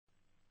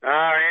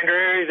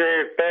Andrew,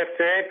 they're both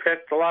there,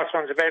 but the last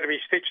one's about to be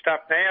stitched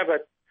up now,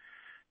 but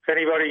if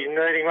anybody's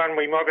needing one,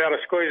 we might be able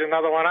to squeeze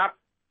another one up.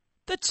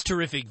 That's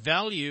terrific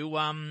value.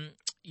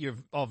 You're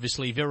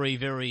obviously very,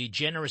 very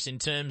generous in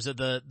terms of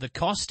the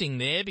costing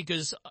there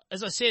because,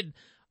 as I said,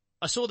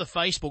 I saw the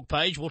Facebook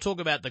page. We'll talk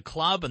about the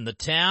club and the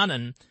town,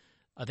 and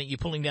I think you're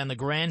pulling down the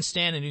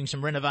grandstand and doing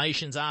some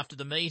renovations after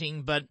the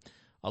meeting, but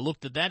I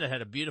looked at that. It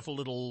had a beautiful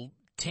little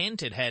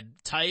tent. It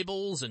had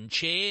tables and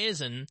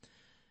chairs and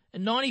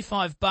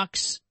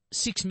 $95,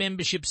 6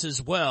 memberships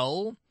as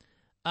well.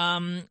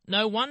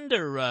 No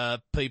wonder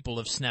people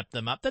have snapped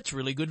them up. That's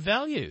really good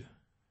value.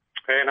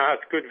 Yeah, no,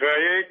 it's good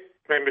value.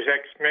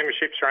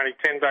 Memberships are only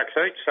 $10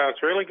 each, so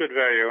it's really good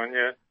value, and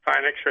you pay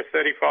an extra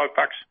 $35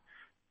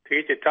 to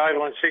get your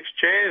table and 6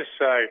 chairs.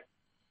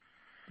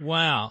 So,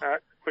 wow,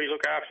 we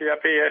look after you up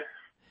here.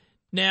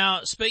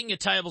 Now, speaking of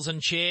tables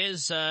and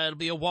chairs, it'll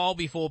be a while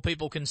before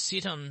people can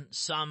sit on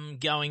some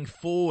going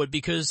forward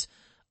because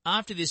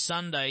after this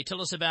Sunday,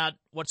 tell us about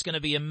what's going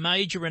to be a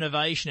major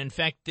renovation. In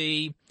fact,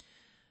 the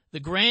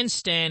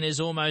grandstand is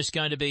almost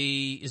going to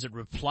be, is it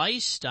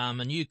replaced? A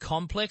new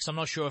complex? I'm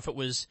not sure if it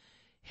was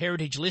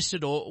heritage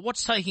listed or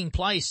what's taking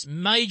place.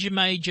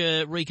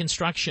 Major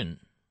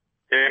reconstruction.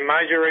 Yeah,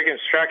 major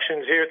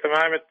reconstructions here at the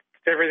moment.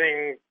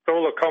 Everything,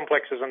 all the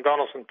complexes in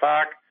Donaldson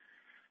Park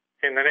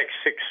in the next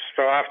 6,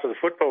 so after the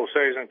football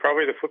season,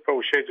 probably the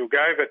football sheds will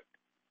go, but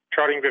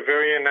Trotting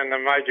Pavilion and the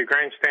major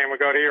grandstand we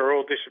got here are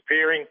all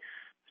disappearing.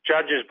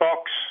 Judges'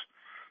 box,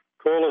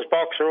 callers'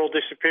 box are all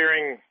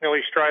disappearing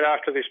nearly straight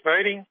after this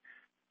meeting.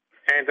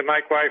 And to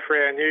make way for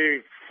our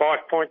new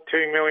 $5.2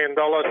 million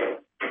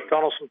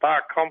Donaldson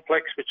Park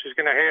complex, which is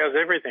going to house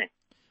everything.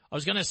 I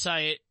was going to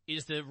say,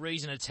 is the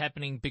reason it's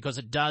happening because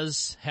it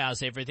does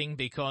house everything?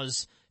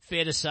 Because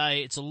fair to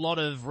say it's a lot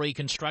of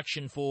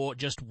reconstruction for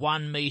just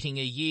one meeting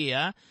a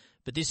year,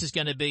 but this is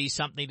going to be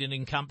something that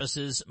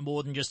encompasses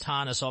more than just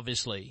harness,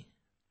 obviously.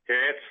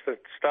 Yeah, it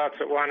starts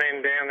at one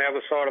end down the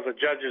other side of the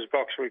judges'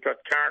 box we've got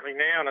currently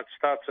now, and it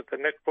starts at the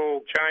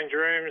netball change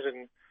rooms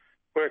and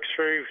works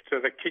through to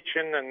the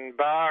kitchen and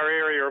bar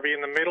area will be in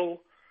the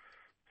middle,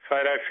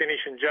 photo finish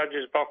and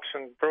judges' box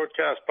and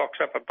broadcast box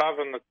up above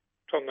on the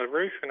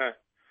roof in a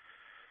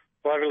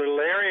lovely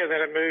little area. Then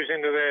it moves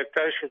into the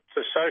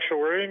social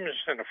rooms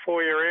and a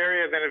foyer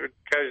area. Then it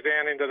goes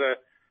down into the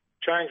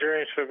change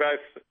rooms for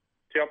both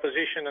the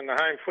opposition and the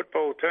home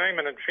football team,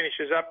 and it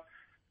finishes up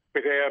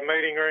with our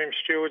meeting room,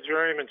 steward's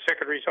room and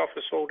secretary's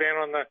office all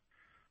down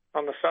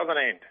on the southern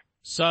end.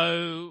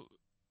 So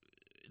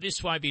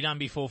this won't be done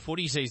before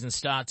footy season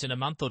starts in a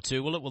month or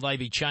two, will it? Will they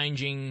be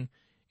changing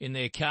in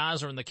their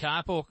cars or in the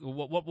car park?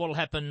 What will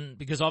happen?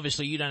 Because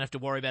obviously you don't have to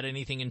worry about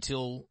anything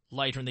until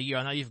later in the year.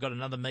 I know you've got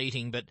another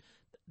meeting, but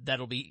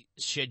that'll be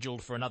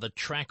scheduled for another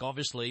track,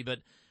 obviously. But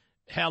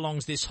how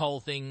long's this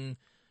whole thing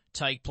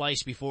take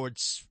place before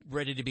it's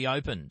ready to be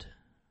opened?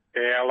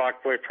 Yeah,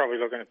 we're probably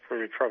looking at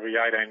probably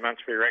 18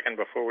 months, we reckon,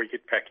 before we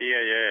get back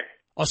here, yeah.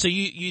 Oh, so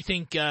you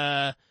think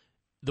the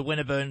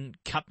Wedderburn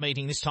Cup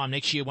meeting this time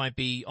next year won't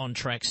be on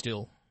track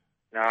still?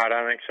 No, I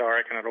don't think so. I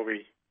reckon it'll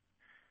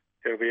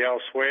be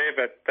elsewhere.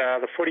 But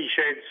the footy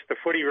sheds, the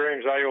footy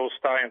rooms, they all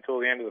stay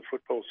until the end of the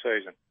football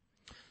season.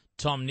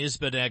 Tom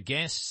Nisbet, our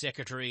guest,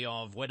 Secretary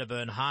of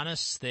Wedderburn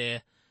Harness.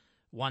 They're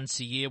once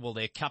a year. Well,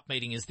 their cup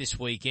meeting is this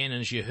weekend,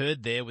 and as you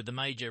heard there, with the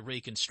major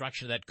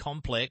reconstruction of that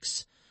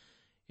complex,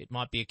 it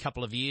might be a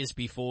couple of years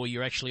before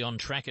you're actually on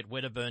track at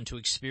Wedderburn to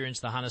experience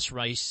the harness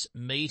race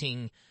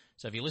meeting.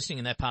 So if you're listening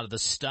in that part of the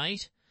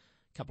state,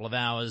 a couple of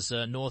hours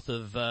north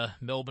of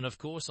Melbourne, of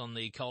course, on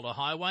the Calder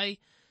Highway,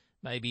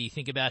 maybe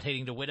think about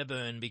heading to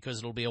Wedderburn because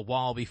it'll be a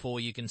while before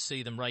you can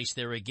see them race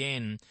there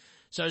again.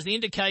 So is the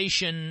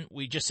indication,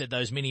 we just said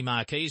those mini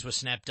marquees were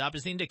snapped up,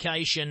 is the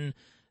indication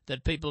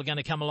that people are going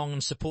to come along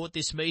and support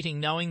this meeting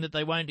knowing that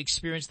they won't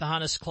experience the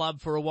harness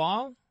club for a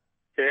while?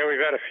 Yeah,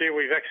 we've had a few.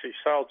 We've actually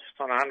sold just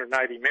on 180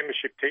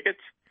 membership tickets.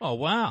 Oh,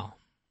 wow.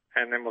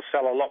 And then we'll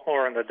sell a lot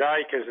more in the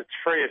day because it's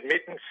free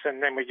admittance,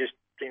 and then we just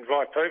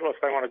invite people if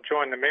they want to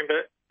join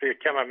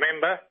become a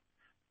member.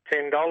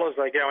 $10,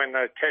 they go in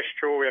the cash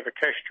draw. We have a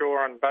cash draw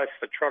on both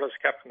the Trotters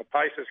Cup and the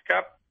Pacers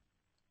Cup.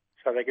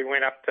 So they can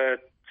win up to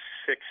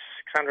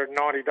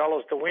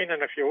 $690 to win,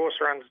 and if your horse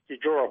runs,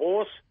 you draw a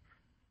horse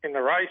in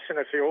the race,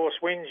 and if your horse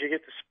wins, you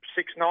get the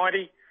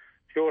 $690.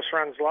 If your horse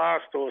runs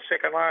last or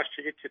second last,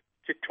 you get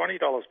 $20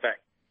 back.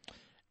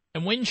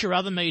 And when's your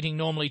other meeting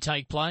normally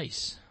take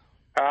place?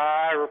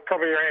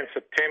 Probably around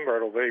September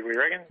it'll be, we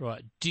reckon.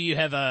 Right. Do you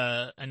have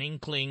an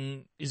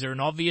inkling, is there an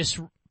obvious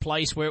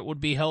place where it would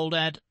be held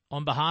at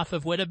on behalf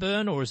of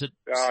Wedderburn, or is it?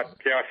 Yeah,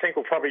 I think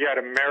we'll probably go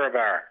to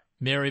Maryborough.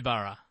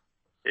 Maryborough.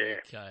 Yeah.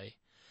 Okay.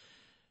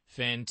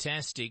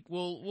 Fantastic.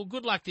 Well,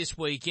 good luck this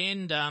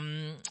weekend.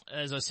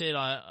 As I said,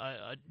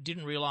 I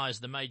didn't realise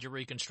the major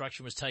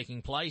reconstruction was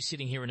taking place.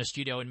 Sitting here in a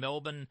studio in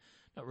Melbourne,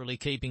 not really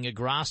keeping a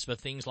grasp of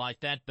things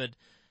like that, but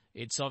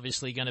it's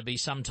obviously going to be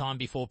some time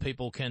before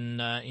people can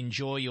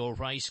enjoy your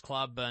race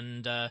club,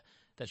 and that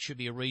should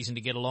be a reason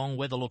to get along.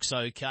 Weather looks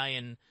okay,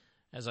 and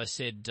as I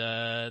said,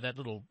 that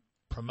little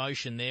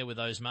promotion there with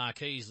those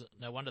marquees.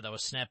 No wonder they were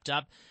snapped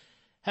up.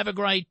 Have a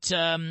great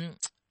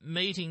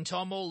meeting,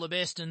 Tom. All the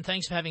best, and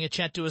thanks for having a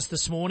chat to us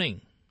this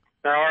morning.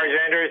 No worries,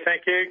 Andrew.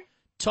 Thank you.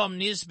 Tom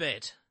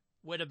Nisbet,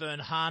 Wedderburn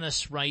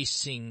Harness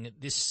Racing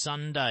this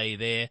Sunday,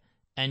 their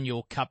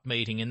annual cup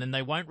meeting, and then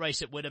they won't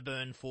race at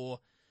Wedderburn for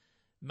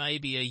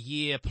maybe a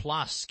year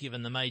plus,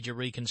 given the major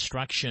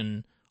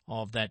reconstruction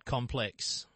of that complex.